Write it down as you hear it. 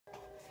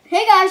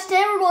Hey guys,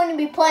 today we're going to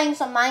be playing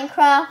some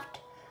Minecraft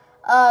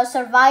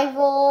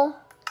survival.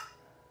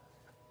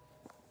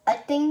 I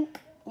think,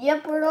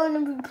 yep, we're going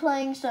to be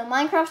playing some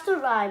Minecraft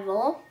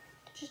survival.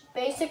 Just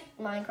basic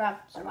Minecraft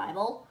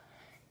survival.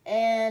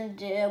 And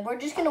we're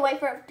just going to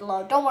wait for it to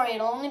load. Don't worry,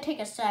 it'll only take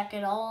a sec.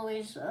 It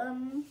always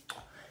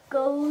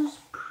goes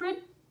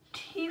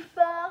pretty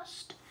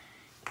fast.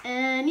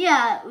 And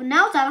yeah,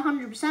 now it's at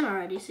 100%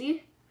 already,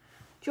 see?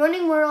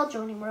 Joining world,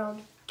 joining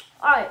world.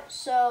 Alright,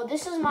 so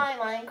this is my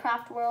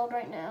Minecraft world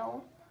right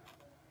now.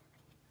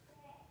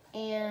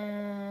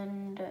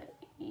 And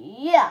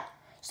yeah,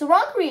 so we're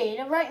on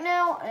creative right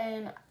now,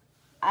 and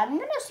I'm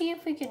gonna see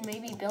if we can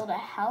maybe build a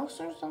house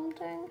or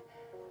something.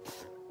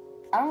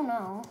 I don't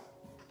know.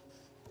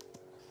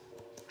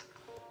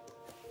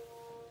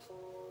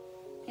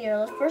 Here,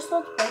 let's break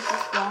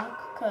this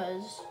block,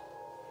 cause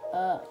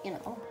you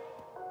know.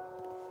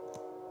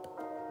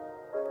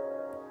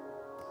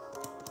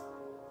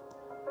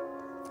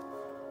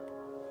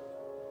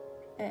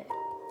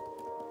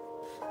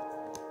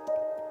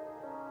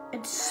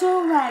 It's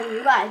so laggy,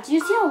 you guys. Do you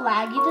see how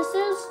laggy this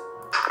is?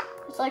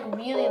 It's like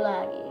really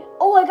laggy.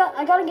 Oh,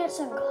 I gotta get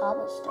some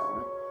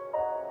cobblestone.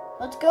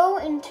 Let's go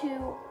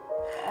into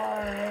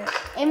our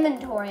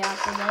inventory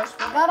after this.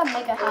 We gotta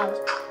make a house.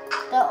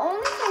 The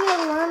only thing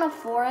is we're in a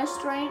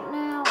forest right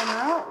now, and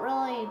I don't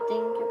really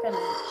think you can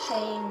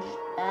change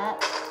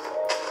that.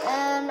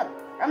 And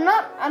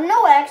I'm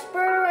no expert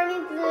or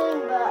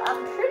anything, but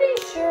I'm pretty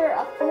sure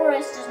a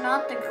forest is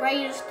not the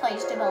greatest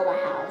place to build a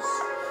house.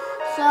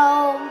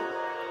 So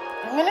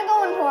I'm gonna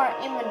go into our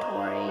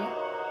inventory.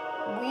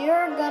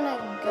 We're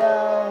gonna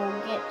go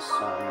get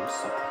some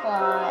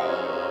supplies.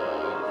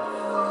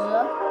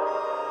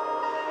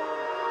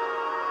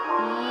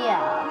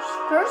 Yeah,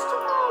 first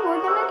of all, we're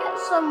gonna get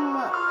some,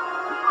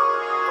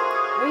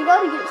 we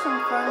gotta get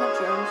some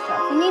furniture and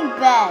stuff. We need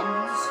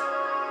beds,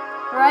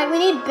 right? We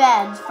need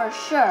beds for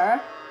sure.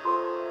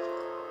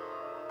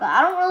 But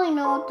I don't really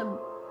know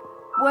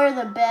where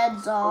the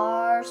beds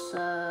are,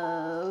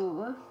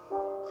 so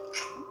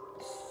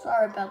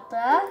sorry about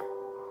that.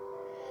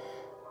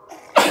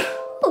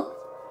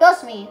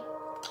 Trust me.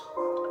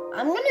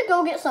 I'm gonna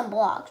go get some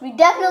blocks. We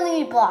definitely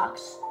need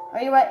blocks.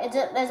 Are you right? Is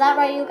that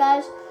right, you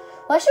guys?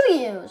 What should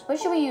we use? What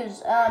should we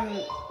use?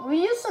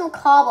 We use some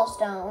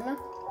cobblestone.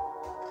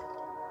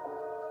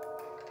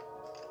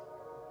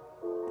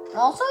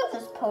 Also,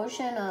 this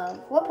potion of,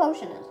 what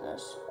potion is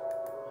this?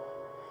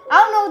 I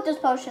don't know what this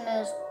potion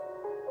is.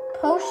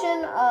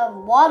 Potion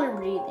of water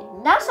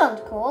breathing. That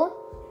sounds cool.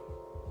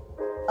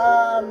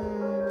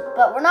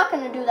 But we're not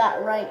gonna do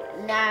that right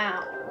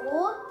now.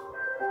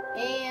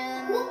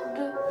 And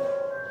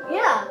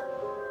yeah.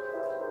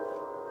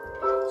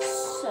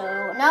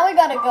 So now we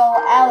gotta go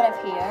out of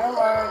here.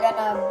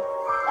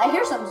 I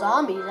hear some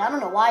zombies. I don't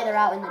know why they're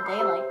out in the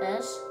day like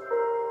this.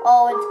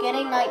 Oh, it's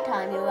getting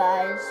nighttime, you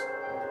guys.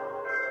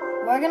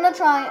 We're gonna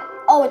try,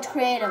 oh, it's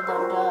creative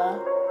though, duh.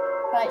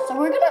 Right, so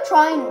we're gonna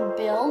try and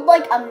build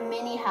like a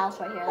mini house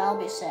right here. That'll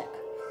be sick.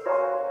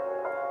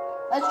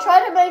 Let's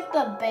try to make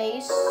the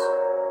base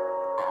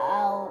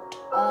out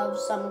of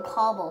some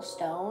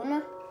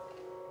cobblestone.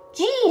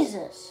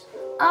 Jesus!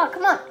 Ah,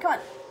 come on.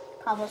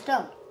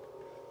 Cobblestone.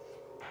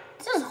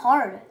 This is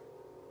hard.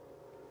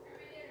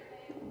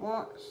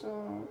 Want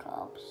some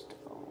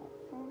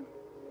cobblestone.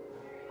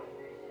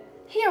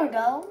 Here we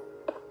go.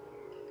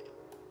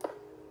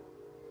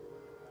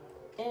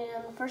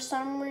 And for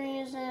some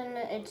reason,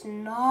 it's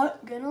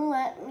not gonna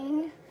let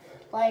me,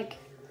 like,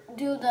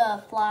 do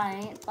the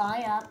fly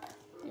up.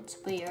 It's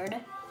weird.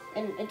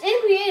 And it's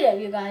in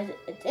creative, you guys.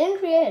 It's in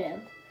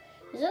creative.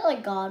 Is it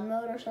like God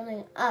mode or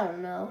something? I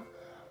don't know.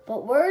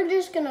 But we're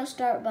just gonna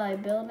start by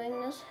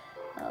building this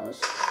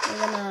house. We're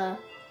gonna,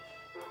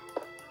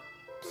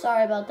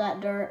 sorry about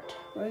that dirt.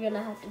 We're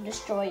gonna have to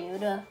destroy you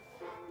to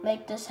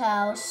make this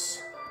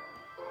house.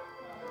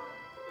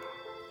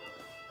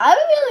 I have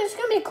a feeling it's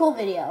gonna be a cool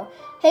video.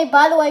 Hey,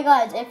 by the way,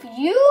 guys, if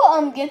you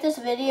get this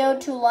video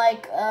to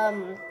like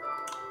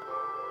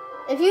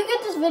if you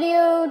get this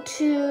video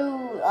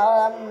to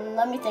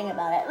let me think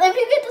about it. If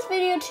you get this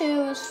video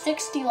to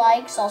 60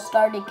 likes, I'll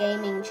start a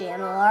gaming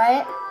channel,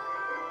 alright?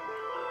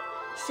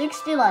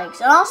 60 likes.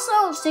 And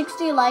also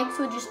 60 likes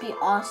would just be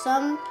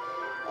awesome.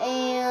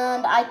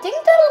 And I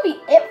think that'll be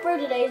it for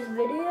today's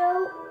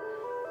video.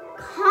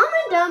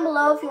 Comment down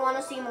below if you want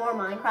to see more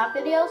Minecraft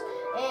videos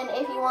and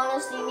if you want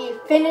to see me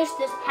finish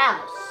this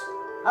house.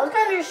 I was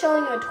kind of just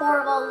showing you a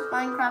tour of all this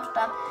Minecraft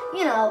stuff.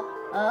 You know,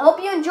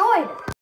 hope you enjoyed it.